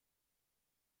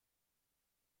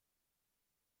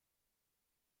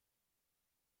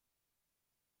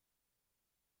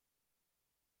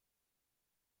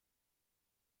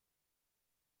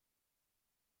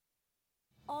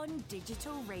On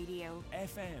digital radio,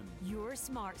 FM, your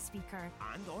smart speaker,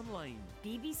 and online.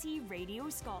 BBC Radio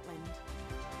Scotland.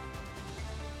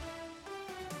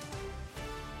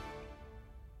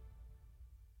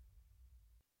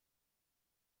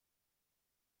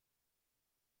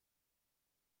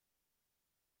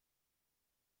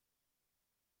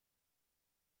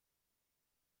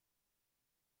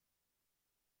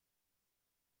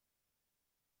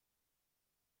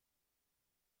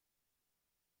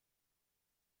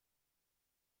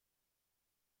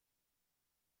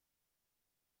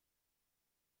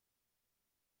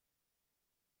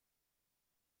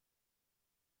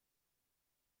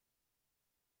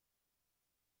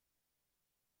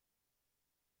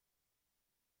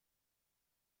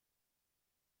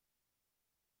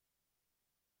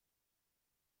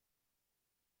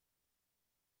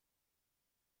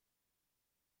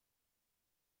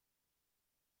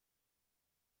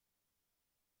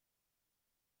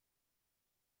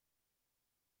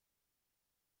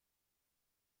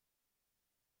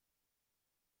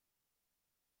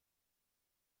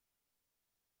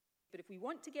 But if we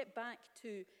want to get back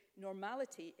to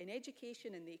normality in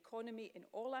education, in the economy, in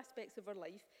all aspects of our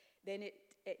life, then it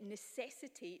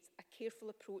necessitates a careful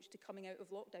approach to coming out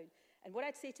of lockdown. And what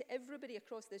I'd say to everybody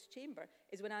across this chamber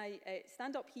is when I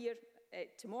stand up here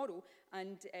tomorrow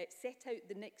and set out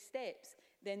the next steps,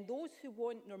 then those who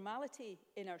want normality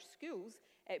in our schools,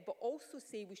 but also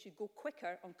say we should go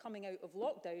quicker on coming out of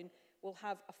lockdown, will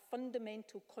have a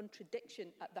fundamental contradiction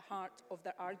at the heart of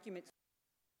their arguments.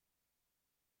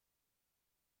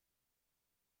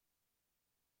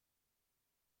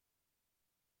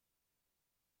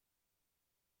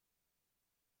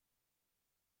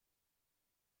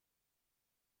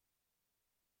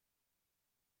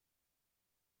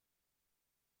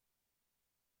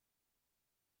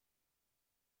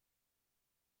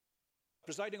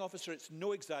 Presiding Officer, it's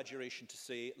no exaggeration to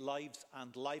say lives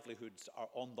and livelihoods are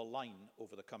on the line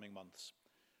over the coming months.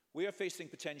 We are facing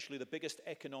potentially the biggest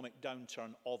economic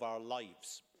downturn of our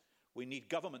lives. We need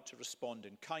government to respond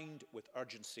in kind, with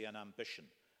urgency and ambition.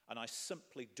 And I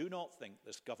simply do not think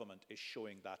this government is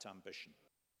showing that ambition.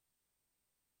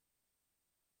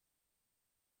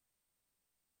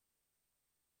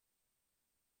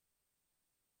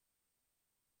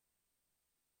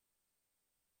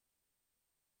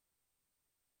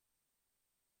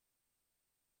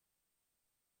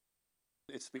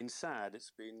 It's been sad,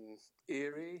 it's been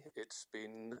eerie, it's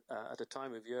been at a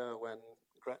time of year when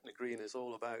Gretna Green is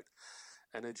all about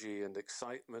energy and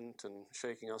excitement and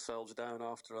shaking ourselves down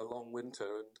after a long winter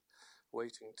and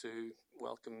waiting to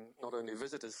welcome not only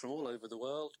visitors from all over the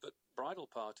world, but bridal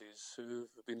parties who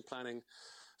have been planning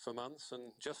for months.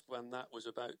 And just when that was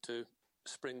about to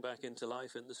spring back into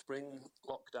life in the spring,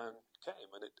 lockdown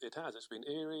came, and it has. It's been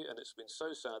eerie, and it's been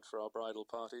so sad for our bridal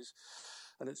parties,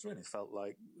 and it's really felt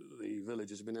like the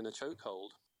village has been in a chokehold.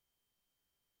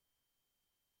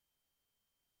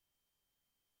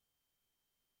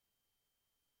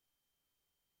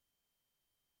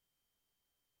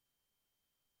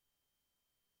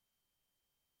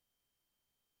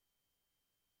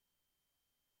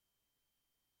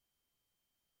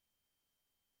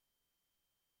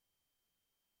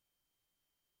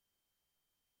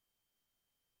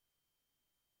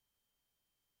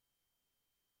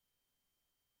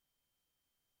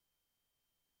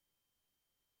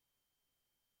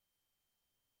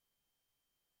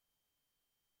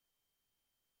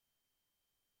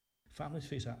 Families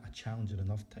face a challenging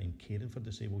enough time caring for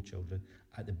disabled children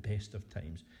at the best of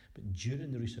times, but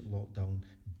during the recent lockdown,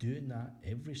 doing that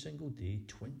every single day,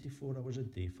 24 hours a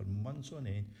day for months on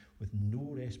end, with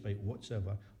no respite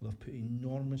whatsoever, will have put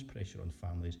enormous pressure on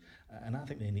families. And I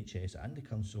think the NHS and the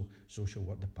Council Social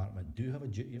Work Department do have a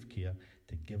duty of care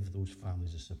to give those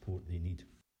families the support they need.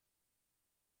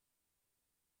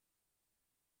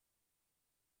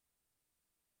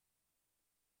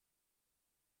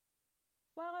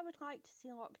 While I would like to see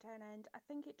lockdown end, I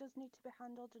think it does need to be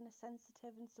handled in a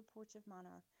sensitive and supportive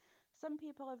manner. Some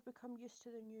people have become used to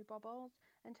the new bubbles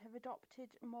and have adopted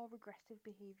more regressive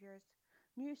behaviours.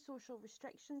 New social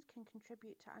restrictions can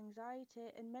contribute to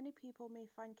anxiety, and many people may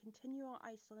find continual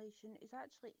isolation is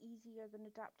actually easier than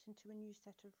adapting to a new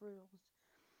set of rules.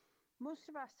 Most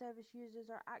of our service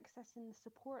users are accessing the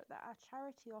support that our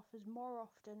charity offers more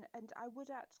often, and I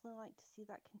would actually like to see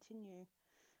that continue.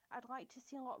 I'd like to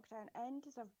see lockdown end,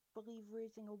 as I believe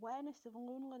raising awareness of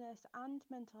loneliness and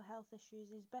mental health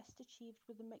issues is best achieved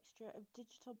with a mixture of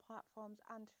digital platforms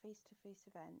and face-to-face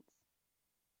events.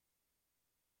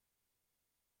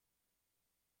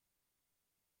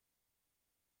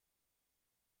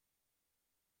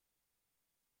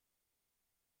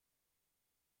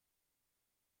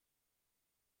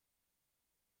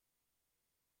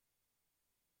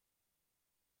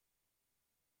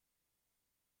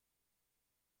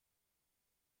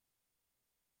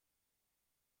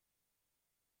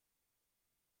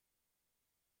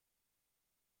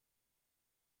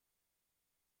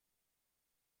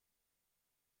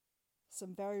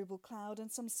 some variable cloud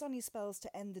and some sunny spells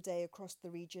to end the day across the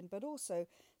region, but also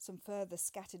some further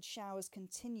scattered showers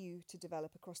continue to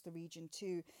develop across the region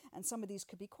too, and some of these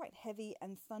could be quite heavy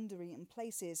and thundery in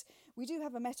places. We do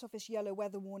have a Met Office yellow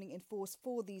weather warning in force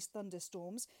for these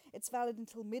thunderstorms. It's valid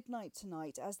until midnight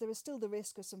tonight, as there is still the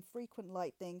risk of some frequent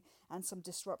lightning and some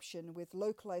disruption with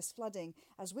localised flooding,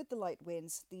 as with the light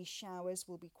winds, these showers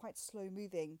will be quite slow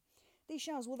moving. These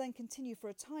showers will then continue for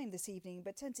a time this evening,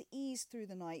 but tend to ease through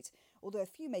the night, although a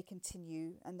few may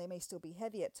continue and they may still be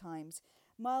heavy at times.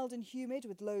 Mild and humid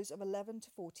with lows of 11 to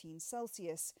 14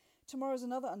 Celsius. Tomorrow's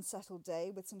another unsettled day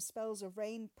with some spells of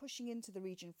rain pushing into the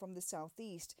region from the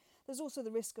southeast. There's also the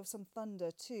risk of some thunder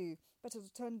too, but it'll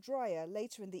turn drier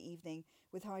later in the evening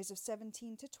with highs of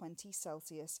 17 to 20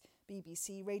 Celsius.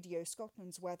 BBC Radio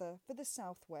Scotland's weather for the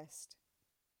southwest.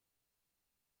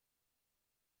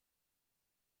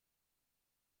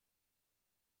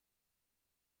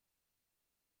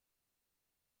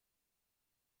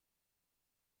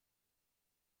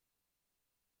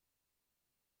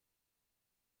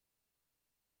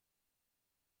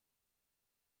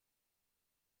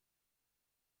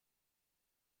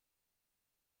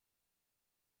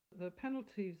 The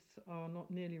penalties are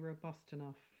not nearly robust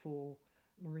enough for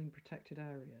marine protected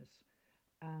areas,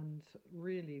 and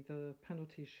really the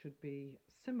penalties should be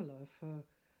similar for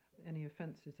any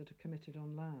offences that are committed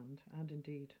on land and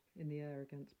indeed in the air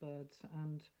against birds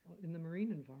and in the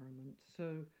marine environment.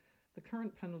 So the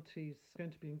current penalties are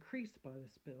going to be increased by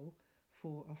this bill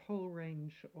for a whole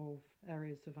range of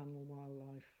areas of animal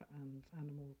wildlife and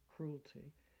animal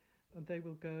cruelty. They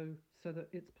will go so that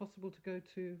it's possible to go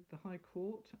to the High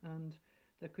Court, and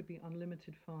there could be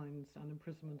unlimited fines and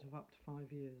imprisonment of up to 5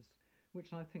 years,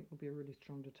 which I think will be a really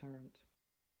strong deterrent.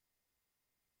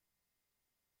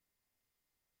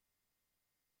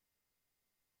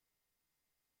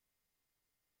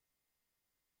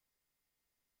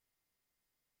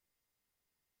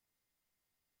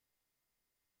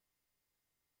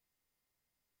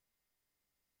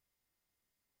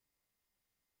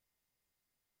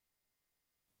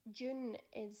 June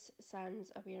is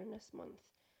Sands Awareness Month.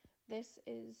 This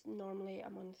is normally a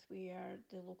month where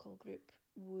the local group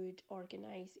would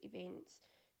organise events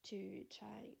to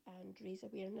try and raise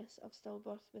awareness of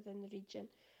stillbirth within the region,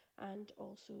 and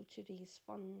also to raise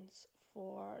funds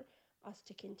for us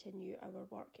to continue our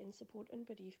work in supporting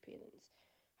bereaved parents.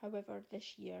 However,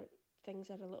 this year things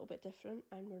are a little bit different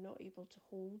and we're not able to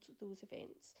hold those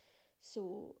events.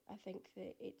 So I think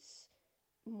that it's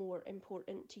more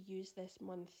important to use this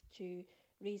month to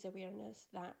raise awareness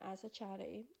that as a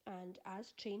charity and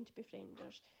as trained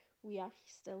befrienders, we are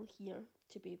still here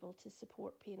to be able to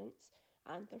support parents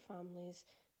and their families,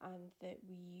 and that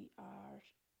we are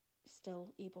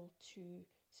still able to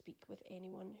speak with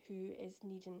anyone who is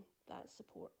needing that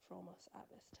support from us at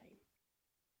this time.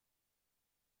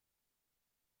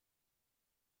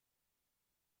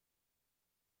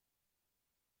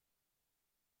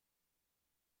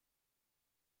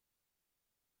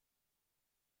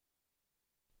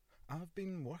 I've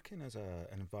been working as an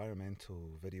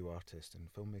environmental video artist and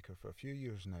filmmaker for a few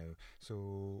years now.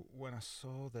 So when I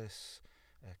saw this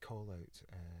call out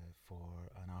for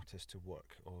an artist to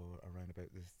work or around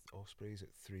about the Ospreys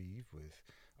at Thrieve with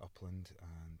Upland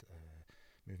and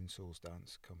Moving Souls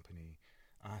Dance Company,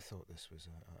 I thought this was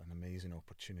an amazing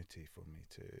opportunity for me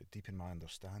to deepen my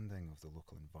understanding of the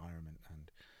local environment and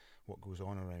what goes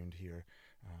on around here.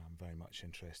 I'm very much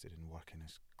interested in working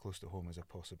as close to home as I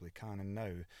possibly can, and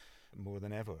now more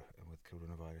than ever with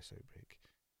coronavirus outbreak.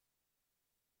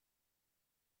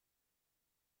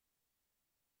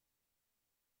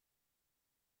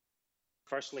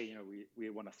 Firstly, we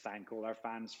want to thank all our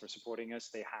fans for supporting us.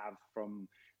 They have from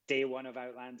day one of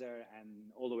Outlander and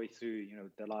all the way through,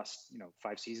 the last,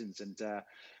 5 seasons. And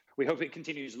we hope it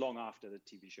continues long after the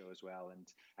TV show as well. And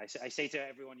I say to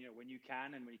everyone, when you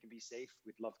can and when you can be safe,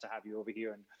 we'd love to have you over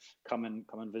here and come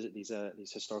and visit these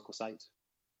historical sites.